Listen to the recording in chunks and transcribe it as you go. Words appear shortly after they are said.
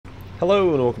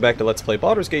Hello and welcome back to Let's Play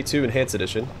Baldur's Gate 2 Enhanced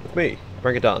Edition with me,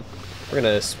 Bring It On. We're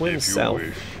gonna swim south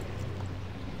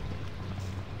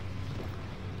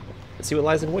and see what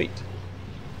lies in wait.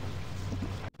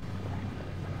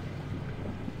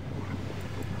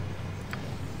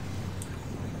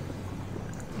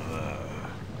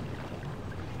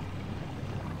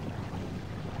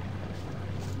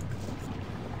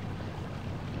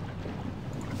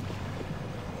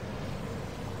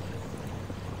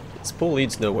 This pool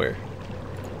leads nowhere.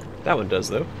 That one does,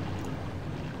 though.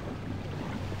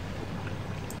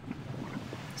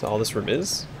 So all this room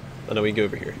is? Oh no, we can go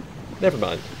over here. Never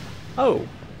mind. Oh!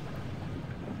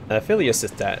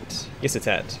 Fll'yissetat.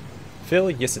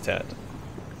 Fll'yissetat.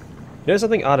 You notice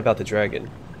something odd about the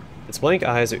dragon. Its blank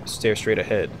eyes stare straight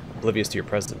ahead, oblivious to your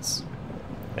presence.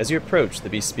 As you approach, the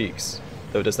beast speaks,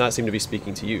 though it does not seem to be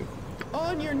speaking to you.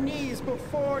 On your knees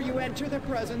before you enter the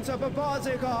presence of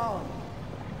Abazigal!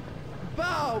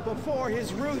 Bow before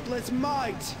his ruthless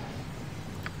might!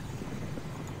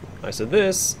 Alright, so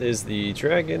this is the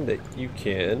dragon that you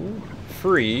can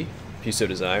free, if you so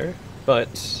desire,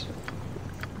 but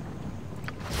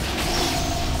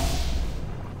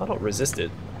I don't resist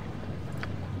it.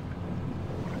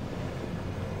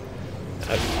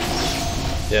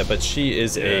 Yeah, but she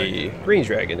is a green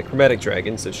dragon, a chromatic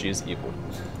dragon, so she is evil.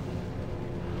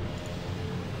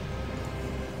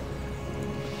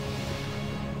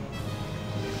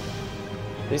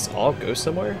 These all go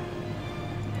somewhere?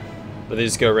 Or they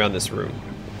just go around this room?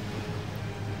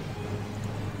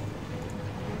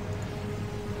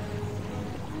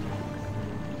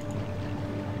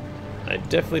 I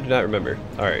definitely do not remember.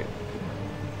 Alright.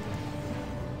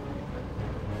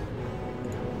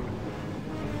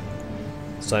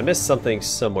 So I missed something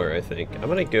somewhere, I think. I'm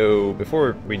gonna go,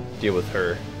 before we deal with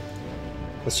her,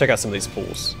 let's check out some of these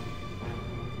pools.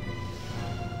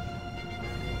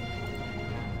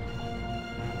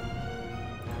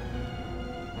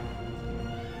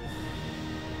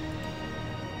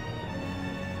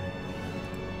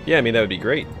 Yeah, I mean, that would be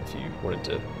great if you wanted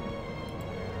to.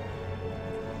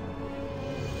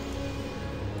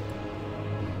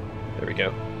 There we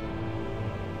go.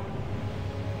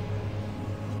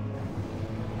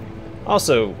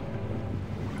 Also,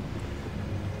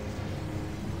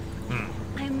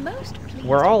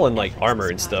 we're all in, like, armor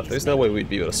and stuff. There's no way we'd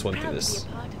be able to swim through this.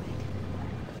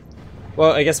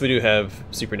 Well, I guess we do have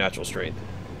supernatural strength.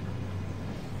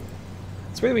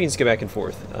 It's weird we can just go back and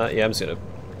forth. Yeah, I'm just gonna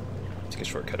take a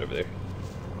shortcut over there.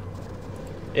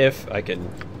 If I can...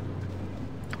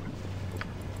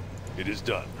 It is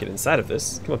done. Get inside of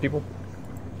this. Come on, people.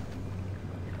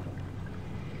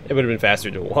 It would have been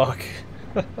faster to walk.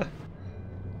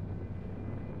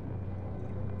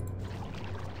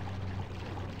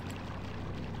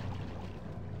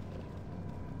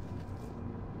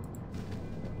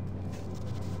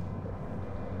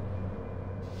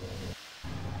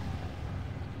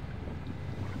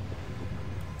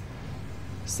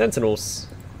 Sentinels.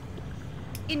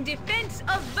 In defense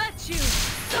of virtue.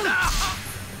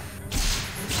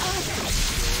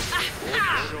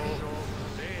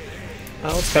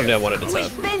 Let's come down one at a time.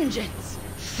 Vengeance.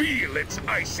 Feel its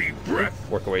icy breath.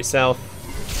 Work our way south.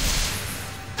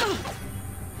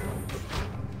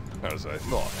 As I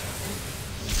thought.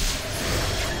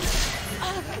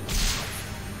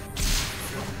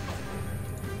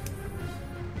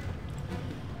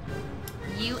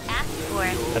 You asked for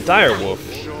it. A dire wolf.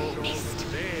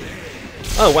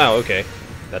 Oh wow, okay.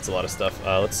 That's a lot of stuff.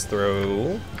 Let's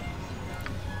throw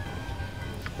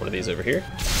one of these over here.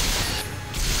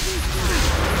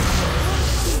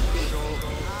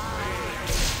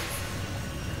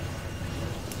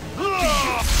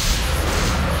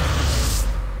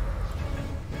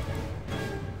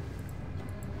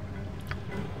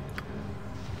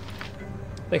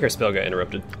 I think her spell got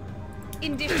interrupted.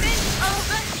 In defense of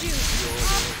virtue.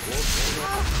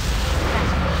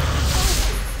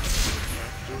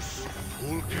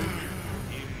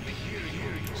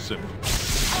 Simple.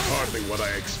 Hardly what I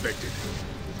expected.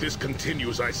 If this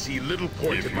continues, I see little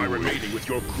point in my remaining with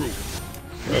your group.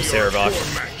 Oh, Sarabok.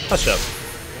 Hush up.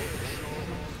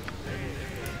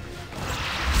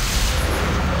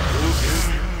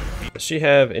 Does she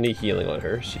have any healing on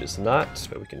her? She does not,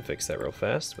 but we can fix that real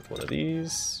fast with one of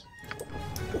these.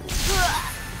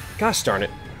 Gosh darn it.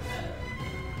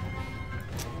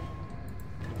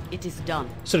 It is done.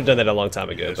 Should have done that a long time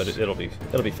ago, but it'll be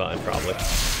fine probably.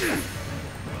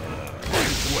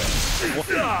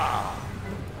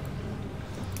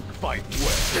 Fight well,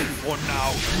 for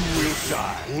now you will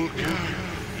die.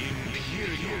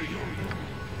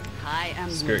 I am.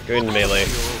 Screw it, go into melee.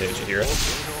 There's your hero.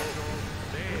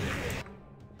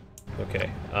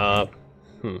 Okay.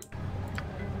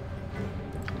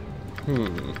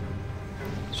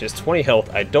 She has 20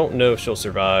 health. I don't know if she'll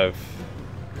survive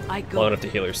I go. long enough to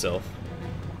heal herself.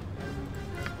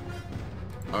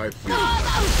 I feel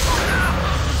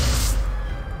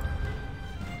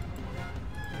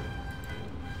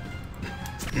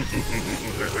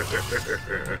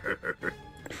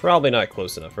Probably not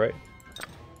close enough, right?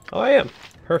 Oh, I am.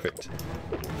 Perfect.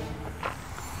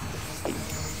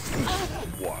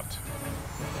 what?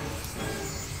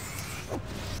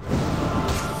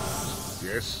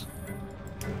 Yes?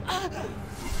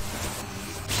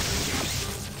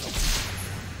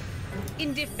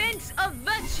 In defense of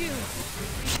virtue.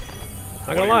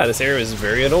 Not gonna lie, this area is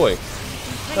very annoying.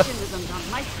 Concentration is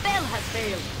undone. My spell has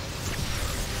failed.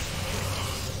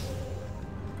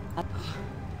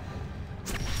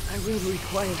 I will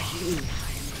require healing if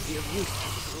I am to be of use to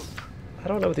the group. I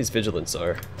don't know what these vigilants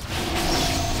are.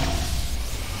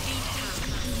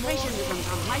 Concentration is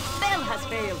undone. My spell has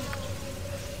failed.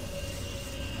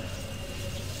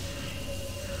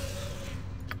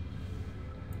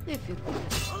 If it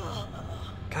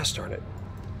Gosh darn it.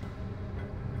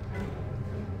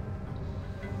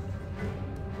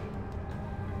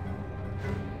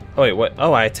 Oh wait, what?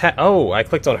 Oh, I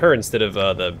clicked on her instead of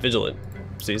the vigilant.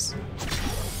 Oopsies.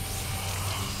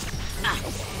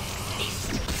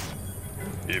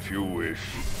 If you wish.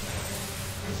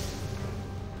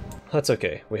 That's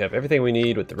okay. We have everything we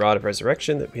need with the Rod of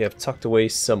Resurrection that we have tucked away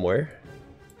somewhere.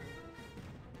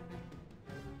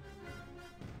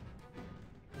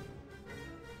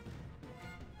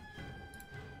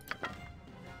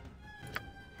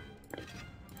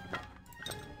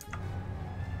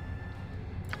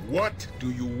 What do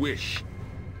you wish?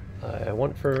 I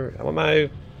want my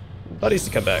buddies to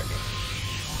come back.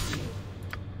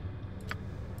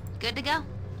 good to go.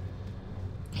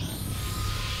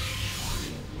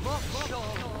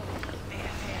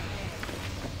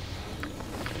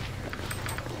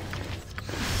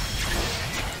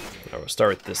 Now we'll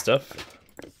start with this stuff.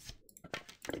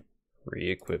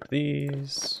 Re-equip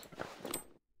these.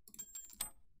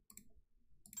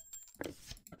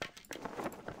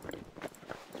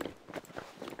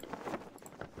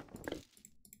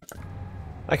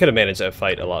 I could have managed that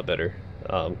fight a lot better,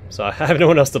 so I have no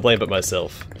one else to blame but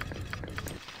myself.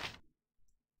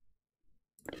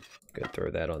 Gonna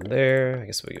throw that on there. I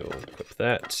guess we go equip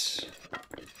that.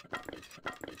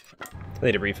 I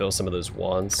need to refill some of those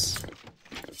wands,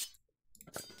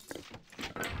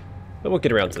 but we'll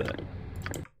get around to that.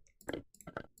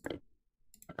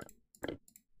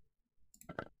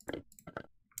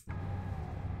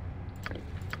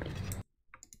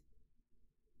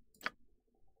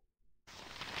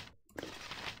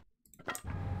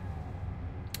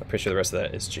 I'm pretty sure the rest of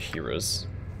that is Jaheira's.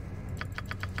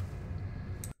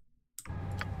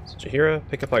 So Jaheira,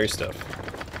 pick up all your stuff.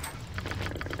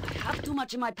 I have too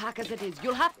much in my pack as it is.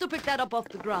 You'll have to pick that up off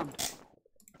the ground.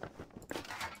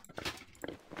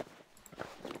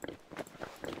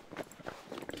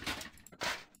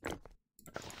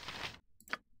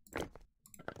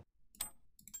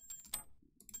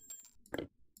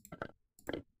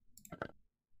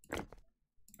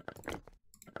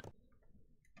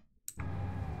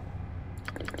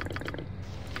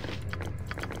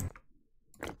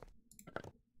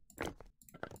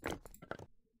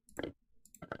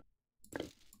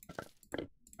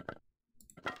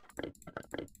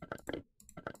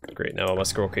 Great, now all my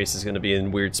scroll case is going to be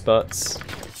in weird spots.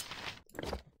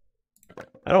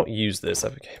 I don't use this, I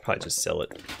could probably just sell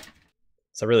it.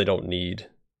 So I really don't need.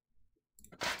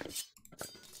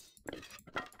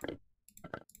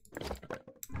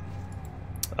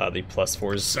 The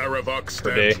 +4s Saravok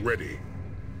per day. stands ready.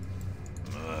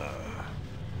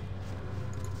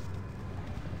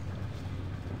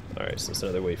 Alright, so that's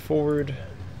another way forward.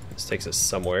 This takes us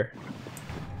somewhere.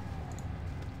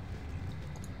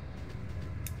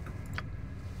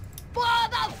 For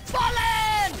the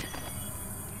fallen!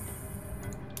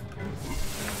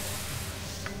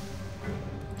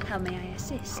 How may I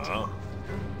assist?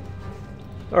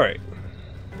 Alright,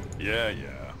 Yeah.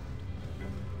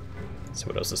 so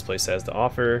what else this place has to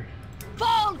offer.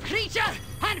 Fall, creature,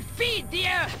 and feed the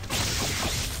earth!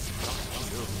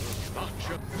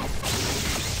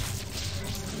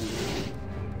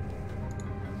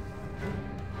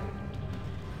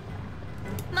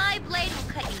 My blade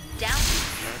will cut you down.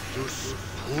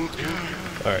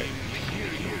 Alright.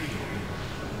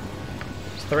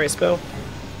 Is the right spell?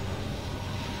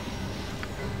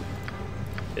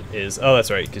 It is. Oh,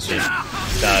 that's right, because she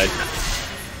died.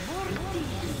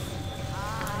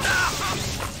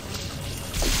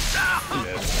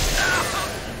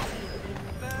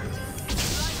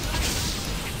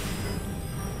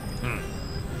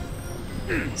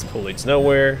 This pool leads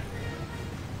nowhere.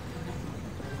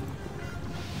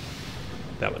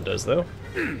 That one does, though.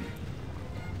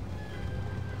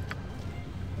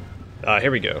 Ah, here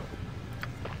we go.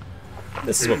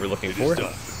 This is what we're looking for.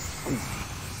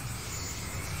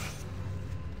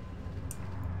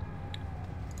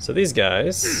 So these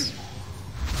guys...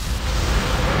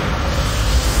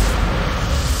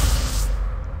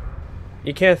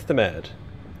 Ekath the Mad.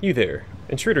 You there,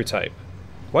 intruder type.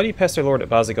 Why do you pester Lord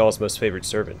Abazigal's most favored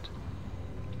servant?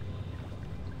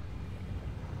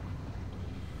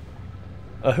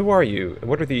 Who are you, and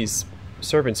what are these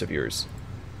servants of yours?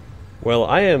 Well,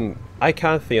 I am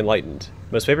Ekath the Enlightened,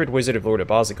 most favored wizard of Lord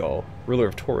Abazigal, ruler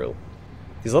of Toril.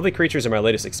 These lovely creatures are my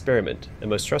latest experiment, and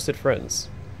most trusted friends.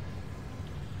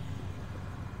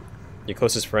 Your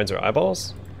closest friends are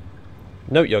eyeballs?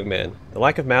 Note, young man, the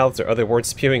lack of mouths or other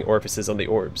word-spewing orifices on the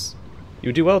orbs. You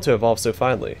would do well to evolve so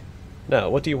finely. Now,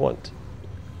 what do you want?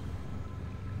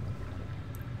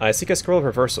 I seek a scroll of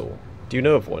reversal. Do you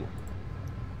know of one?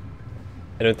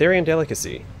 An Arthurian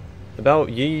delicacy.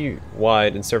 About ye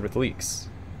wide and served with leeks.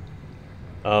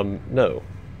 No.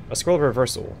 A scroll of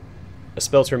reversal. A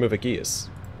spell to remove a geas.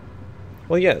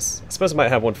 Well, yes. I suppose I might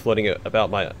have one floating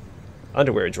about my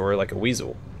underwear drawer like a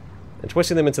weasel, and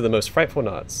twisting them into the most frightful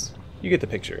knots. You get the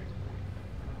picture.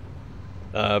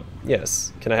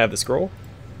 Yes. Can I have the scroll?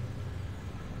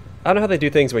 I don't know how they do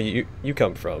things where you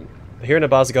come from. Here in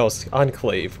Abazigal's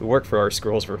enclave, we work for our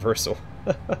scrolls of reversal.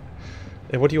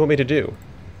 And what do you want me to do?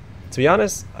 To be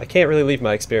honest, I can't really leave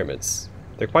my experiments.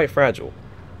 They're quite fragile.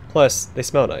 Plus, they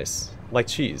smell nice. Like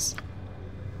cheese.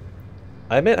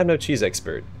 I admit I'm no cheese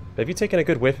expert, but have you taken a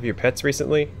good whiff of your pets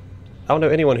recently? I don't know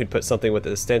anyone who'd put something with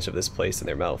the stench of this place in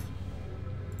their mouth.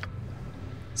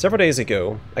 Several days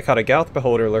ago, I caught a Gouth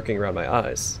beholder lurking around my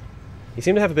eyes. He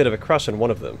seemed to have a bit of a crush on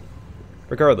one of them.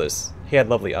 Regardless, he had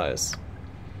lovely eyes.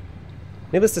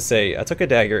 Needless to say, I took a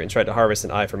dagger and tried to harvest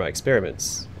an eye for my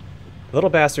experiments. The little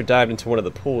bastard dived into one of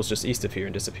the pools just east of here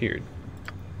and disappeared.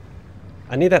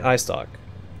 I need that eye stalk.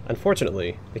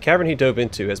 Unfortunately, the cavern he dove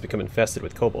into has become infested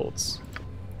with kobolds.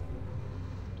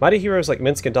 Mighty heroes like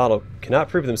Minsk and Donald cannot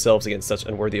prove themselves against such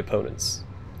unworthy opponents.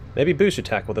 Maybe Boo should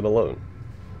tackle them alone.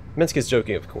 Minsk is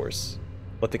joking, of course.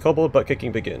 Let the kobold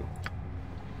butt-kicking begin.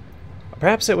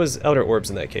 Perhaps it was Elder Orbs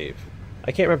in that cave.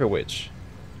 I can't remember which.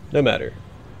 No matter.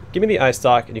 Give me the eye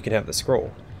stalk and you can have the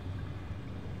scroll.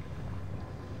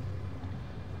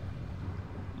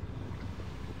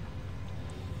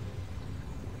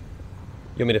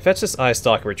 You want me to fetch this eye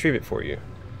stalk and retrieve it for you?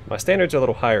 My standards are a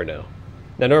little higher now.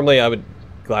 Now normally I would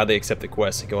gladly accept the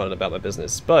quest and go on about my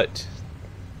business, but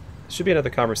there should be another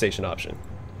conversation option.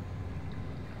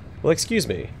 Well, excuse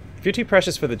me. If you're too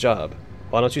precious for the job,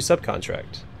 why don't you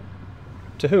subcontract?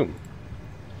 To whom?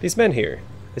 These men here.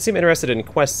 They seem interested in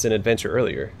quests and adventure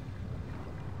earlier.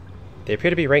 They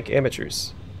appear to be rank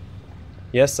amateurs.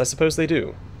 Yes, I suppose they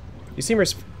do. You seem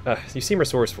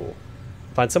resourceful.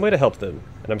 Find some way to help them,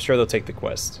 and I'm sure they'll take the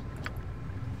quest.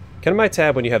 Come to my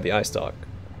tab when you have the eye stalk.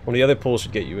 One of the other pools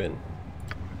should get you in.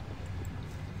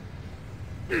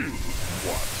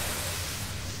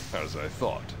 What? As I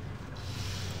thought.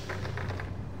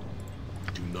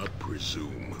 Do not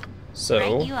presume. So,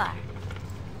 Right you are.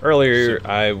 earlier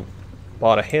I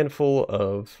bought a handful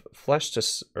of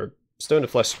stone to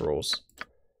flesh scrolls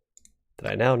that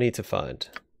I now need to find.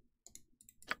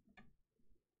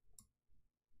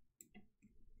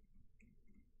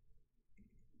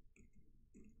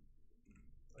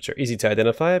 Which are easy to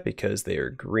identify because they are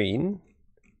green.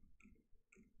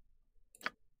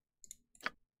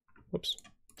 Whoops.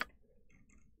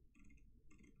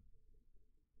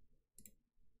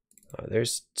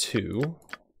 There's 2.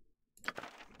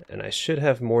 And I should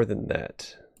have more than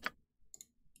that.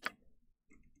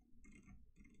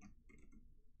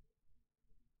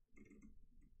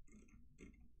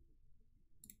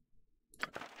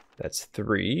 That's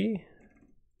 3.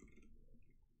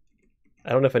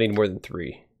 I don't know if I need more than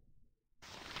 3.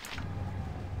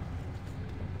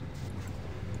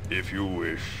 If you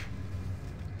wish.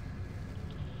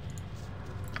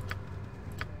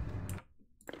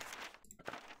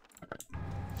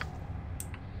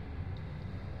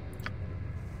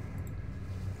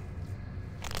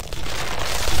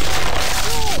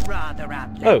 Rather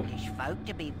outlandish folk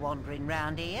to be wandering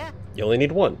round here. You only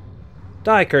need 1.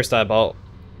 Die, cursed eyeball.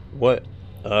 What?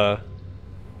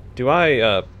 Do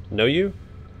I, know you?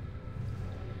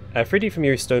 I freed you from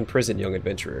your stone prison, young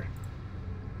adventurer.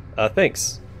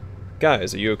 Thanks.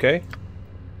 Guys, are you okay?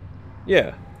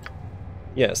 Yeah.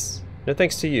 Yes. No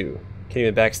thanks to you. Can't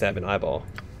even backstab an eyeball.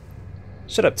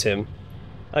 Shut up, Tim.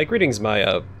 Greetings,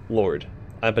 my, lord.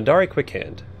 I'm Bandari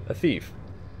Quickhand, a thief.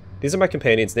 These are my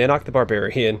companions, Nanok the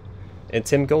Barbarian, and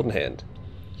Tim Goldenhand.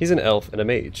 He's an elf and a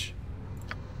mage.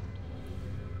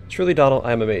 Truly, Donald,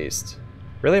 I am amazed.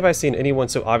 Rarely have I seen anyone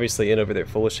so obviously in over their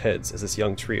foolish heads as this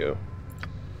young trio.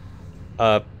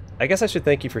 I guess I should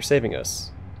thank you for saving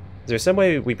us. Is there some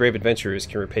way we brave adventurers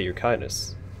can repay your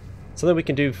kindness? Something we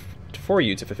can do for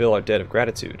you to fulfill our debt of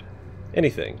gratitude?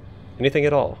 Anything. Anything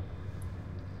at all.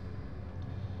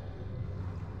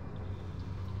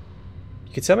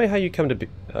 You can tell me how you come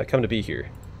to be here.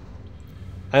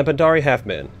 I am Bandari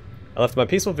Halfman. I left my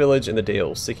peaceful village in the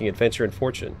Dales, seeking adventure and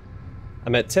fortune. I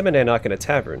met Tim and Nanak in a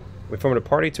tavern. We formed a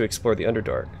party to explore the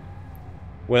Underdark.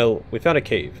 Well, we found a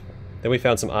cave. Then we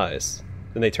found some eyes.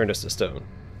 Then they turned us to stone.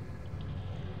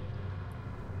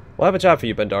 Well, I have a job for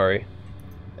you, Bandari.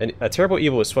 A terrible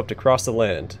evil has swept across the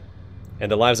land,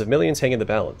 and the lives of millions hang in the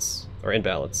balance, or in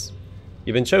balance.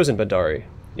 You've been chosen, Bandari.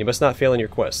 You must not fail in your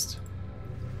quest.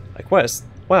 A quest?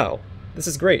 Wow, this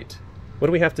is great. What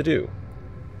do we have to do?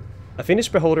 A fiendish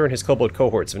beholder and his kobold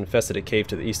cohorts have infested a cave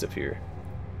to the east of here.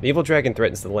 An evil dragon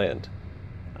threatens the land.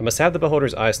 I must have the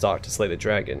beholder's eye stalk to slay the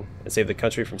dragon, and save the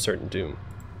country from certain doom.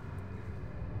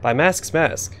 By Mask's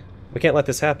mask! We can't let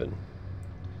this happen.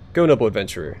 Go, noble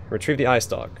adventurer, and retrieve the eye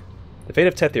stalk. The fate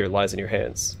of Tethir lies in your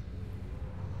hands.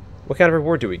 What kind of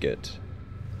reward do we get?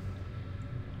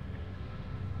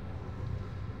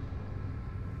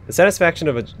 The satisfaction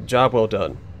of a job well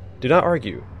done. Do not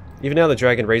argue. Even now the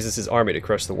dragon raises his army to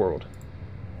crush the world.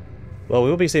 Well, we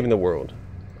will be saving the world.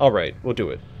 Alright, we'll do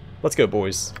it. Let's go,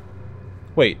 boys.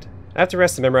 Wait, I have to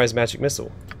rest and memorize magic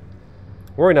missile.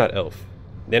 Worry not, elf.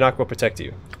 Nanak will protect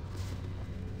you.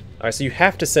 Alright, so you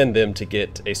have to send them to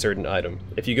get a certain item.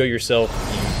 If you go yourself,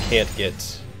 you can't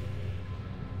get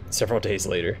several days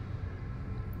later.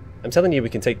 I'm telling you we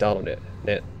can take Donald.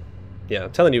 Yeah,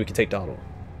 I'm telling you we can take Donald.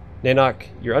 Nanak,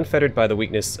 you're unfettered by the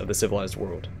weakness of the civilized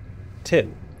world.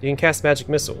 Tim, you can cast magic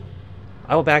missile.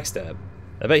 I will backstab.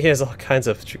 I bet he has all kinds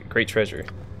of great treasure.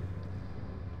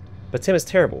 But Tim is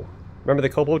terrible. Remember the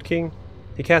Kobold King?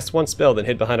 He cast one spell, then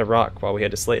hid behind a rock while we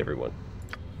had to slay everyone.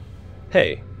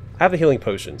 Hey, I have the healing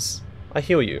potions. I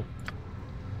heal you.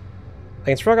 I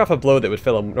can shrug off a blow that would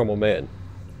fell a normal man.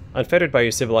 Unfettered by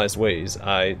your civilized ways,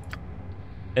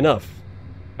 Enough.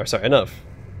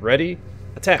 Ready?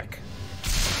 Attack!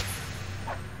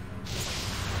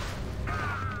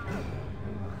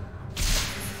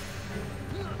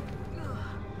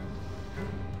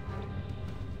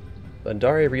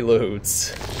 Bandari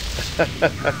reloads.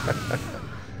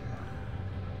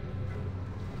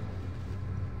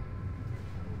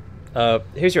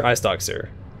 Here's your eye stalk, sir.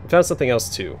 I found something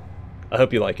else too. I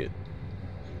hope you like it.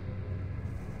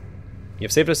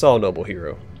 You've saved us all, noble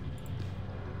hero.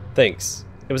 Thanks.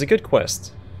 It was a good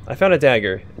quest. I found a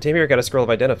dagger, and Tim here got a scroll of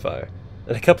identify.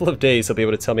 In a couple of days he'll be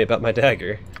able to tell me about my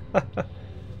dagger.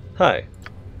 Hi.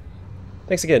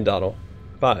 Thanks again, Donald.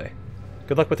 Bye.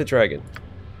 Good luck with the dragon.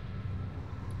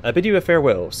 I bid you a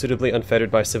farewell, suitably unfettered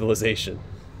by civilization.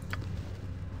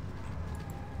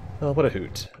 Oh, what a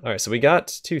hoot. Alright, so we got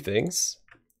two things.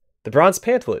 The bronze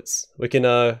pantalets. We can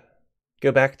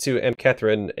go back to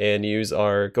Catherine and use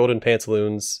our golden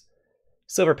pantaloons,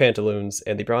 silver pantaloons,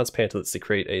 and the bronze pantalets to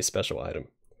create a special item.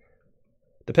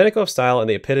 The pinnacle of style and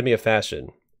the epitome of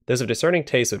fashion. Those of discerning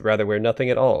taste would rather wear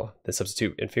nothing at all than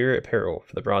substitute inferior apparel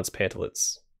for the bronze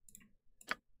pantalets.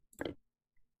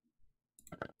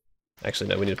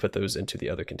 Actually, no, we need to put those into the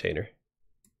other container.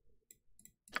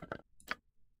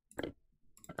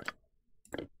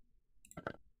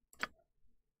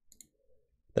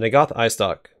 Then a Goth eye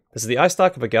stalk. This is the eye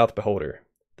stalk of a Goth beholder.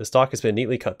 The stalk has been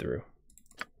neatly cut through.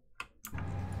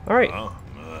 Alright.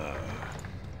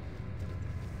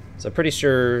 So I'm pretty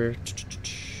sure...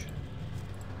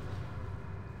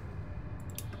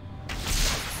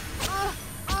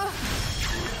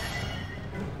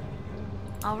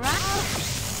 Alright.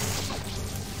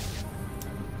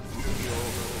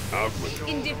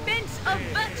 In defense of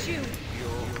virtue.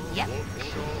 Yep.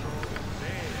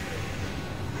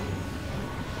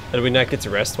 Did we not get to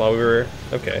rest while we were...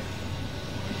 Okay.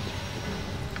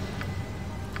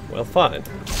 Well, fine.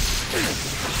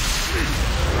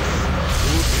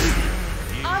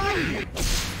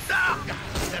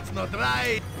 That's not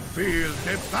right. Feel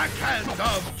the backhand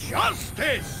of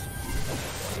justice.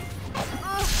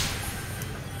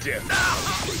 Death.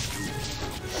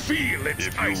 Feel its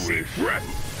icy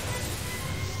breath.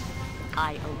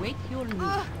 I await your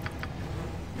move.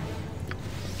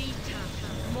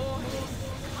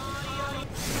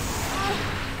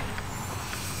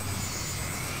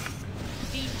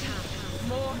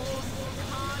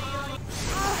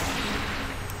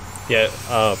 Yeah,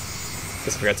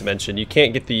 guess I forgot to mention, you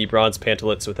can't get the bronze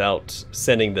pantalets without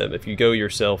sending them. If you go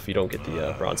yourself, you don't get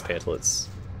the bronze pantalets.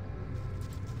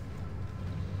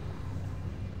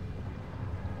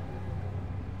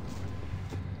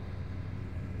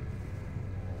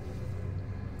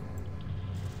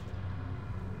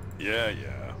 Yeah,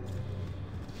 yeah.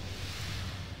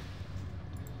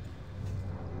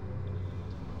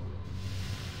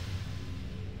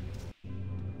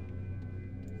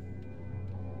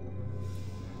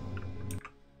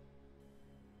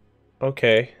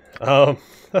 Okay.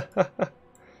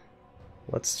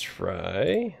 Let's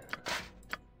try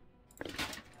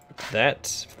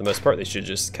that. For the most part, they should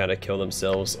just kind of kill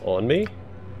themselves on me.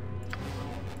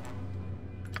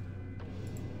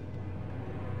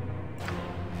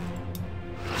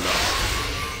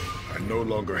 I no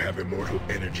longer have immortal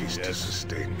energies to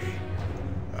sustain me.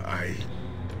 I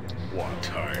want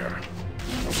tire.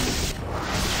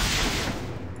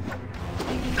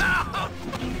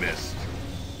 Missed.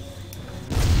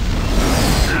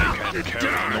 I can't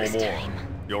carry no more.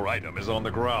 Your item is on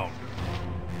the ground.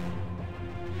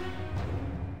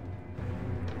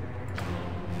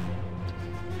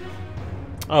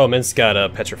 Oh, Minsk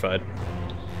got petrified.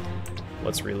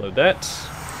 Let's reload that.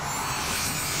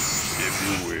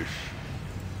 If you wish.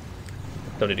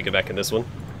 Don't need to go back in this one.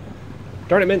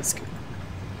 Darn it, Minsk!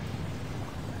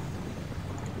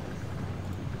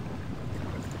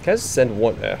 Can I just send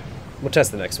one? We'll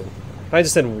test the next one. Can I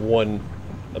just send one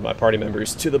of my party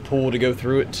members to the pool to go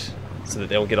through it, so that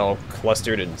they don't get all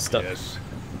clustered and stuck? Yes.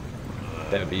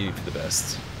 That would be for the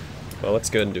best. Well, let's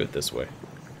go ahead and do it this way.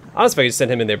 Honestly, if I could send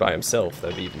him in there by himself, that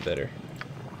would be even better.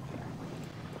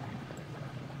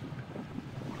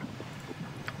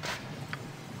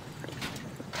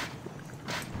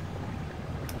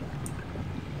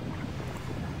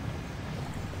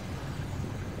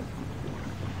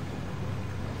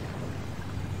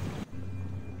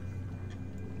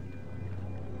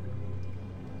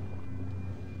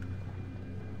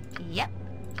 Yep.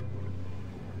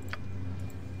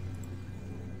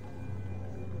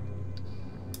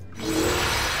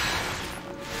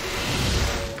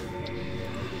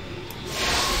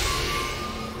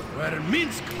 Where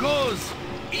Minsk goes,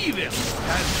 evil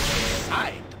stands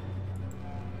aside.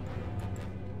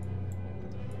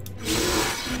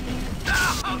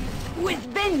 With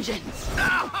vengeance.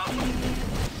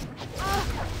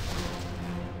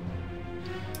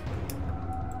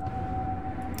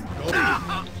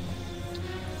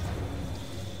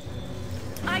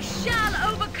 I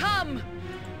shall overcome.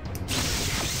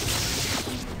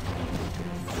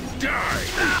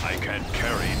 I can't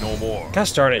carry no more.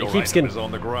 Gosh darn it, he Your keeps item getting... is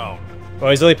on the ground. Well,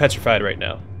 he's only petrified right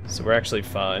now, so we're actually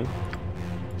fine.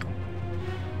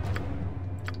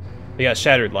 He got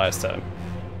shattered last time.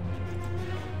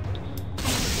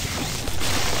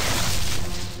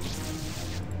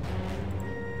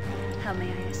 How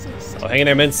may I assist? Oh, hang in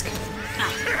there, Minsk.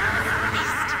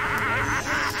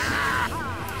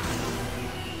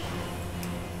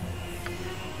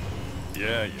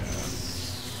 Yeah, yeah.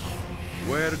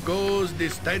 Where goes the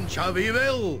stench of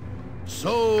evil,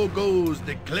 so goes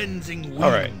the cleansing wind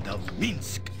All right. of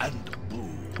Minsk and Boo.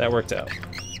 That worked out.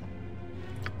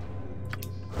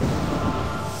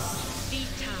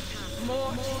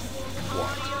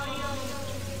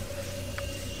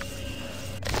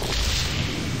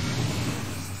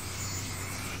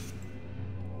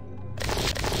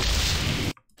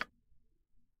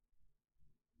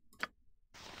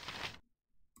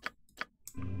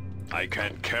 I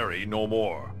can't carry no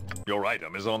more. Your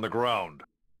item is on the ground.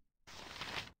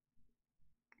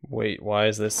 Wait, why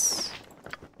is this...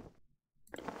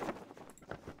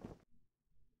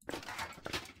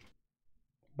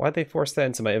 Why'd they force that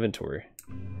into my inventory?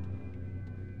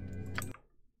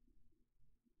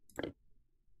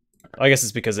 I guess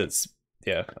it's because it's...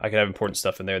 Yeah, I could have important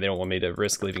stuff in there. They don't want me to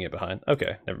risk leaving it behind.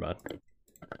 Okay, never mind.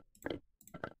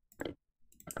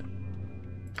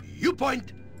 You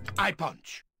point, I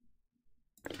punch.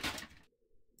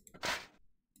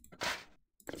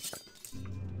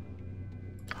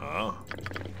 Huh?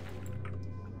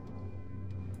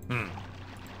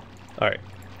 Alright,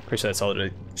 pretty sure that's all to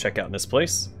check out in this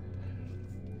place.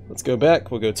 Let's go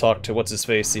back, we'll go talk to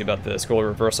what's-his-face, see about the scroll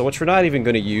reversal, which we're not even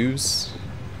going to use,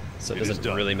 so it doesn't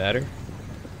really matter.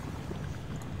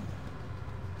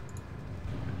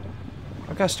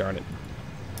 Oh gosh darn it.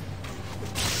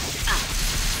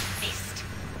 Beast.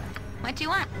 What do you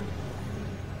want?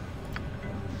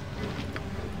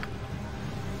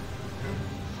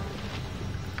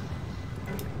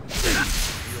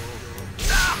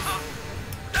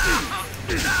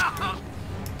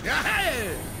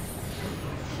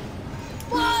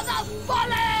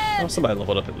 Oh, somebody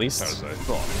leveled up at least. As I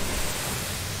thought.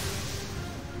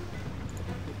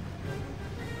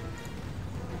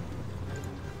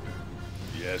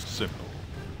 Yes, simple.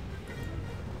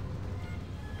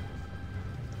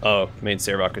 Oh, main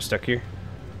Sarevok is stuck here.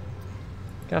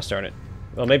 Gosh darn it.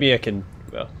 Well, maybe I can...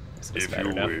 Well, it doesn't If matter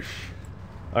you now. wish.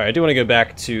 Alright, I do want to go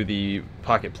back to the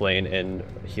pocket plane and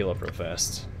heal up real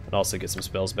fast. And also get some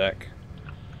spells back.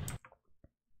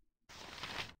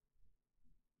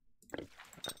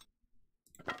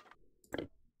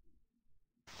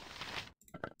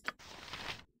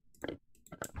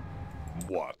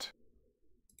 What?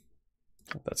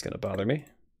 That's gonna bother me.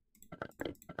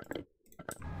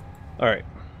 Alright.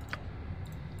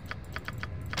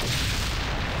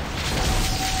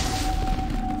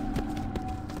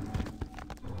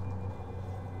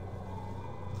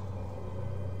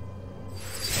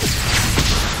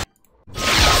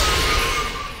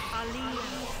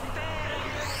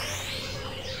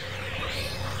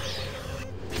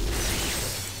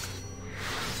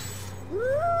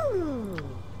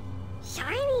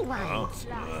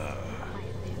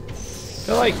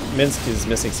 I feel like Minsk is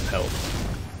missing some health.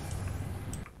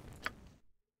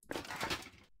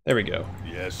 There we go.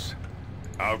 Yes.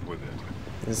 Out with it.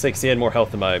 It's like he had more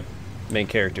health than my main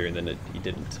character, and then he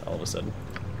didn't all of a sudden.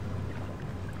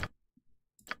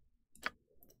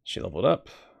 She leveled up.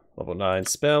 Level 9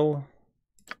 spell.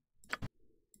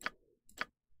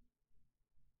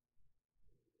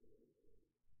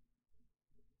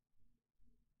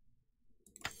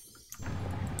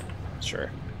 Sure.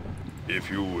 If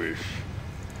you wish.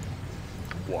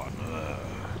 What?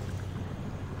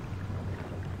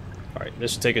 Alright,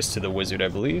 this should take us to the wizard, I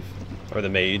believe. Or the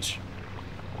mage.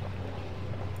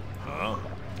 Huh?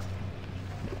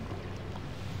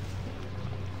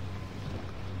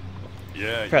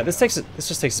 Yeah. Crap, this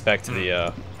just takes us back to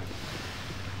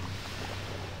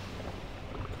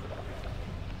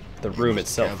the room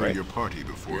itself, Gather right? your party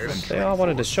before If they all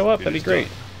wanted to show up, that'd be great.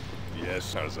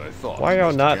 Yes, as I thought. Why are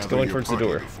y'all not Gather going your towards the party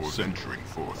door? before venturing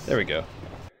forth. There we go.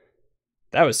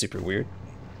 That was super weird.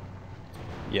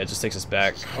 Yeah, it just takes us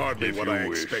back. Hardly If what you I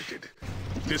wish. expected.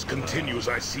 If this continues,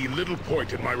 I see little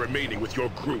point in my remaining with your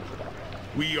group.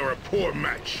 We are a poor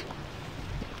match.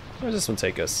 Where does this one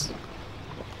take us?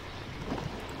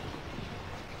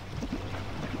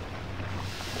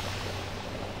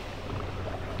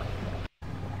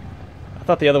 I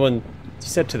thought the other one, you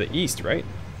said to the east, right?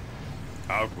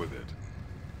 Out with it.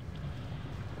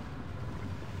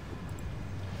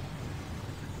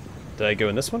 Did I go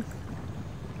in this one?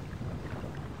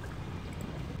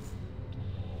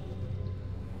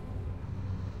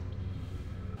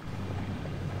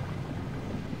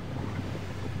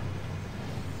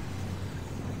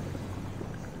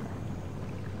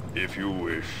 If you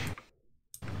wish.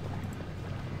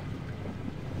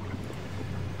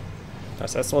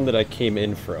 So that's the one that I came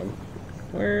in from.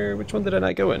 Which one did I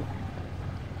not go in?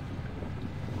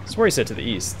 I swear he said to the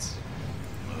east.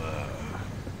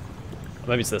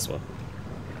 Maybe it's this one.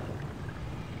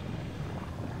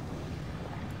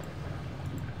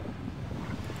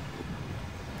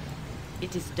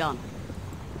 It is done.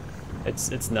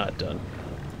 It's not done.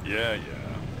 Yeah.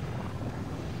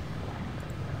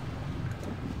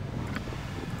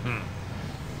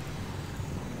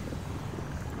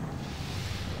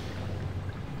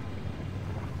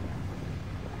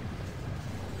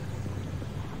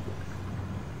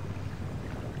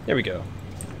 There we go.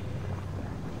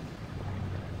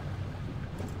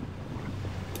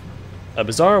 A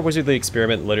bizarre wizardly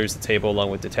experiment litters the table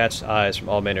along with detached eyes from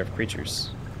all manner of creatures.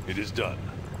 It is done.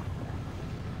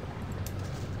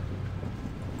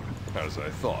 As I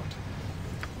thought.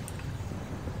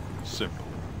 Simple.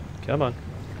 Come on.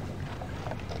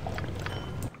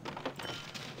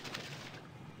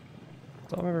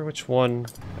 Don't remember which one.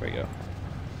 There we go.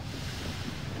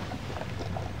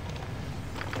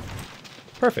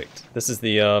 Perfect. This is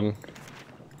the,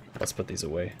 let's put these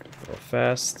away real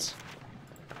fast.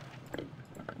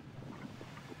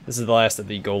 This is the last of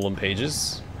the golem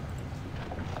pages.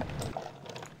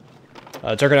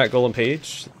 Juggernaut golem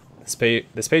page.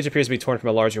 This page appears to be torn from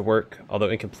a larger work. Although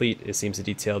incomplete, it seems to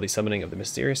detail the summoning of the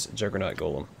mysterious Juggernaut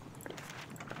golem.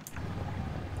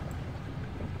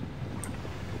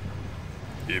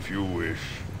 If you wish.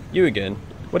 You again.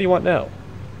 What do you want now?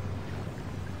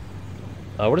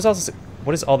 What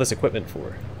is all this equipment for?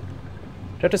 Do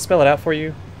I have to spell it out for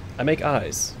you? I make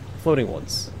eyes. Floating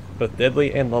ones. Both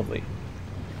deadly and lovely.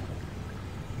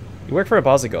 You work for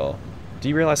Abazigal. Do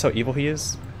you realize how evil he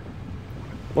is?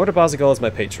 Lord Abazigal is my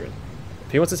patron.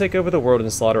 If he wants to take over the world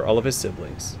and slaughter all of his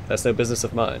siblings, that's no business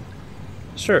of mine.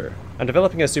 Sure, I'm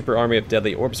developing a super army of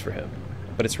deadly orbs for him,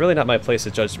 but it's really not my place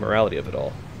to judge the morality of it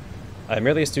all. I am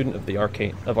merely a student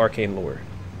of arcane lore.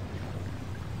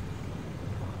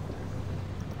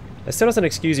 That still doesn't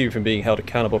excuse you from being held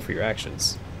accountable for your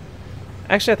actions.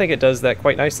 Actually, I think it does that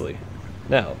quite nicely.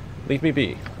 Now, leave me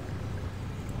be.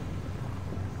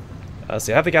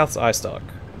 So you have the Gauth's eye stalk.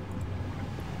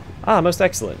 Ah, most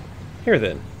excellent. Here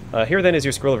then. Here then is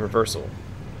your scroll of reversal.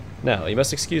 Now, you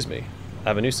must excuse me. I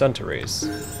have a new son to raise.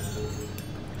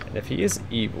 And if he is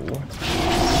evil...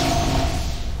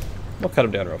 we'll cut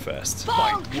him down real fast.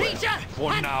 Fall creature!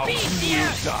 For and now, be you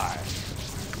here! die.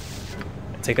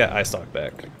 Take that eye stalk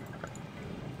back.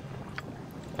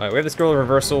 Alright, we have the scroll of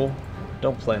reversal.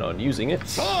 Don't plan on using it.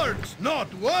 Swords,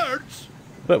 not words!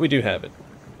 But we do have it.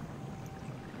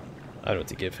 I don't know what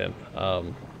to give him.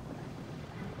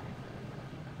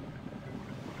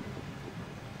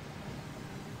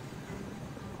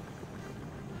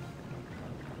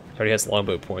 He already has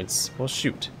longbow points. Well,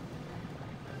 shoot.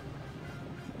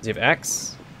 Does he have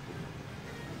axe?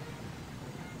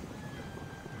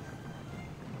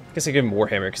 I guess I give him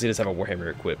Warhammer, because he does have a Warhammer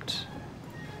equipped.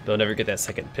 But he'll never get that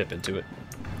second pip into it.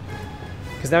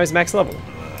 Because now he's max level.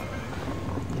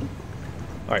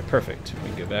 Alright, perfect. We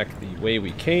can go back the way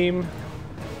we came.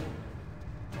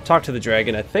 Talk to the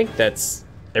dragon. I think that's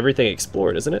everything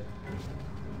explored, isn't it?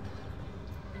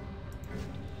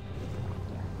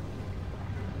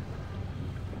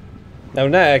 Now,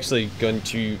 I'm not actually going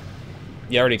to...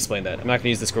 yeah, I already explained that. I'm not going to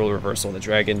use the scroll of reversal on the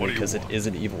dragon because it is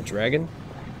an evil dragon.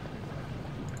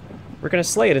 We're going to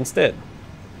slay it instead.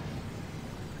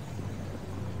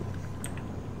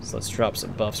 So let's drop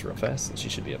some buffs real fast, and she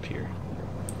should be up here.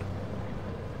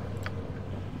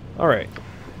 Alright.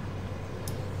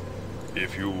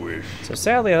 If you wish. So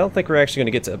sadly, I don't think we're actually going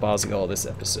to get to Abazigal this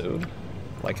episode,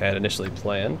 like I had initially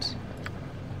planned.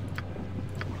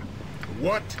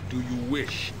 What do you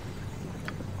wish?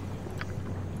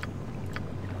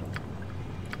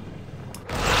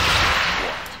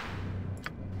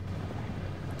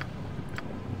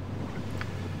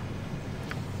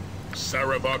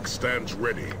 Sarevok stands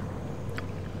ready.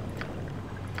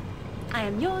 I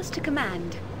am yours to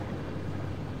command.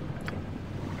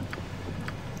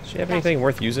 Does she have anything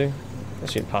worth using? I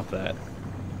should pop that.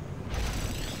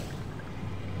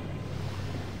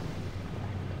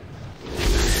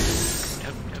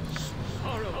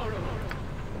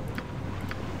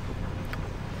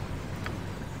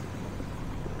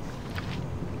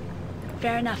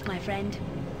 Fair enough, my friend.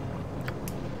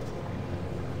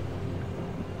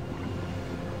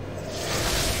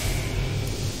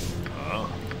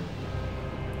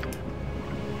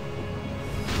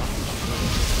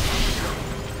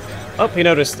 Oh, he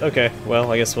noticed. Okay,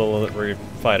 well, I guess we're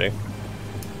fighting.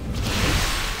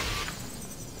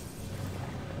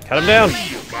 Cut him down!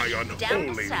 My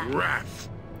unholy wrath.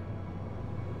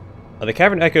 The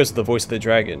cavern echoes with the voice of the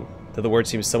dragon, though the words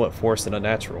seem somewhat forced and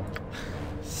unnatural.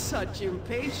 Such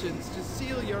impatience to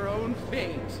seal your own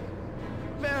fate.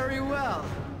 Very well.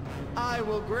 I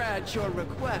will grant your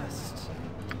request.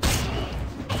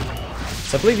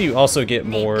 So I believe you also get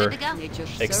more Good to go. Nature's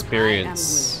so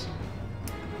experience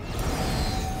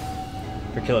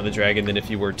for killing the dragon than if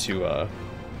you were to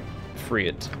free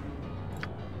it.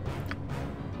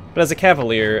 But as a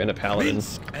cavalier and a paladin,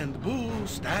 Minsk and Boo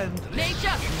stand ready.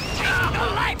 Nature, take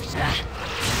no life, sir.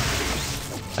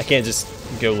 I can't just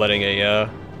go letting a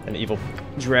an evil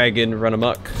dragon run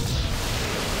amok.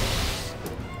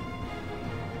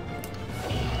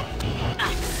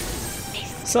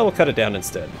 So we'll cut it down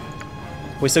instead.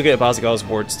 We still get Abazigal's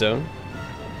Wardstone.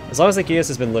 As long as the Geas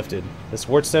has been lifted, this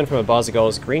Wardstone from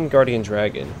Abazigal's Green Guardian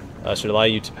Dragon should allow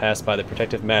you to pass by the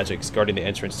protective magics guarding the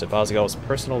entrance to Abazigal's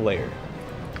personal lair.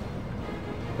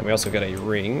 And we also got a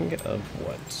ring of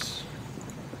what?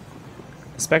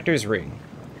 The Spectre's Ring.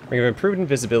 Ring of improved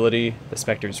invisibility, the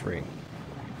Spectre's Ring.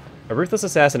 A ruthless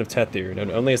assassin of Tethir,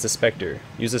 known only as the Spectre,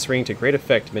 used this ring to great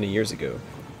effect many years ago.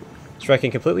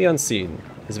 Striking completely unseen,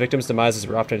 his victims' demises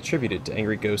were often attributed to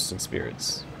angry ghosts and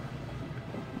spirits.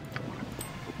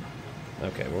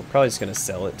 Okay, we're probably just gonna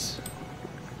sell it.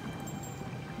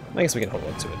 I guess we can hold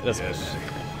on to it. It doesn't really matter.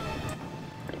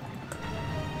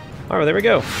 Alright, well, there we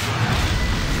go.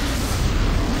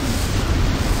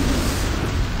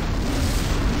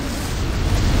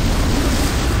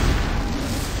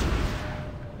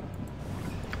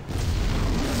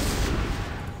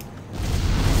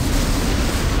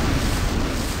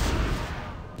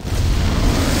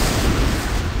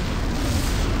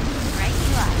 Right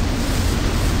you are.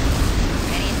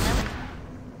 Ready as ever.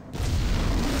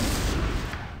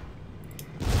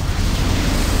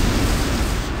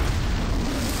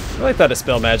 I really thought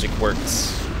Dispel Magic worked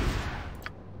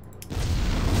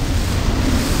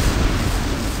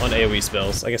on AoE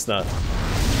spells. I guess not.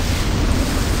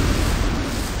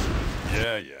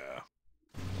 Yeah.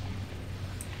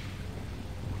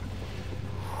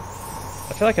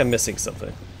 I feel like I'm missing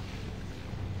something.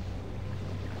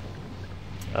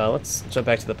 Let's jump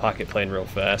back to the pocket plane real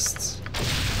fast.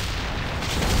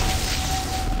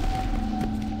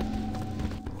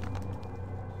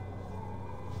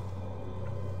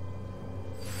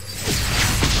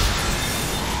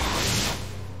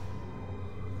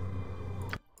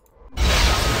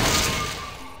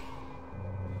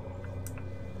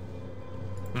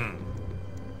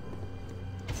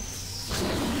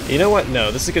 You know what?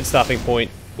 No, this is a good stopping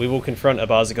point. We will confront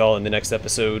Abazigal in the next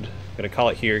episode. I'm going to call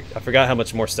it here. I forgot how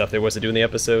much more stuff there was to do in the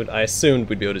episode. I assumed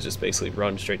we'd be able to just basically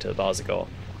run straight to Abazigal.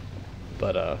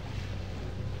 But,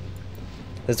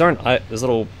 those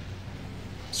little...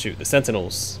 Shoot, the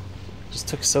sentinels just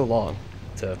took so long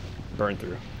to burn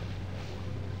through.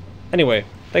 Anyway,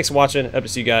 thanks for watching. Hope to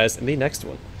see you guys in the next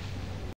one.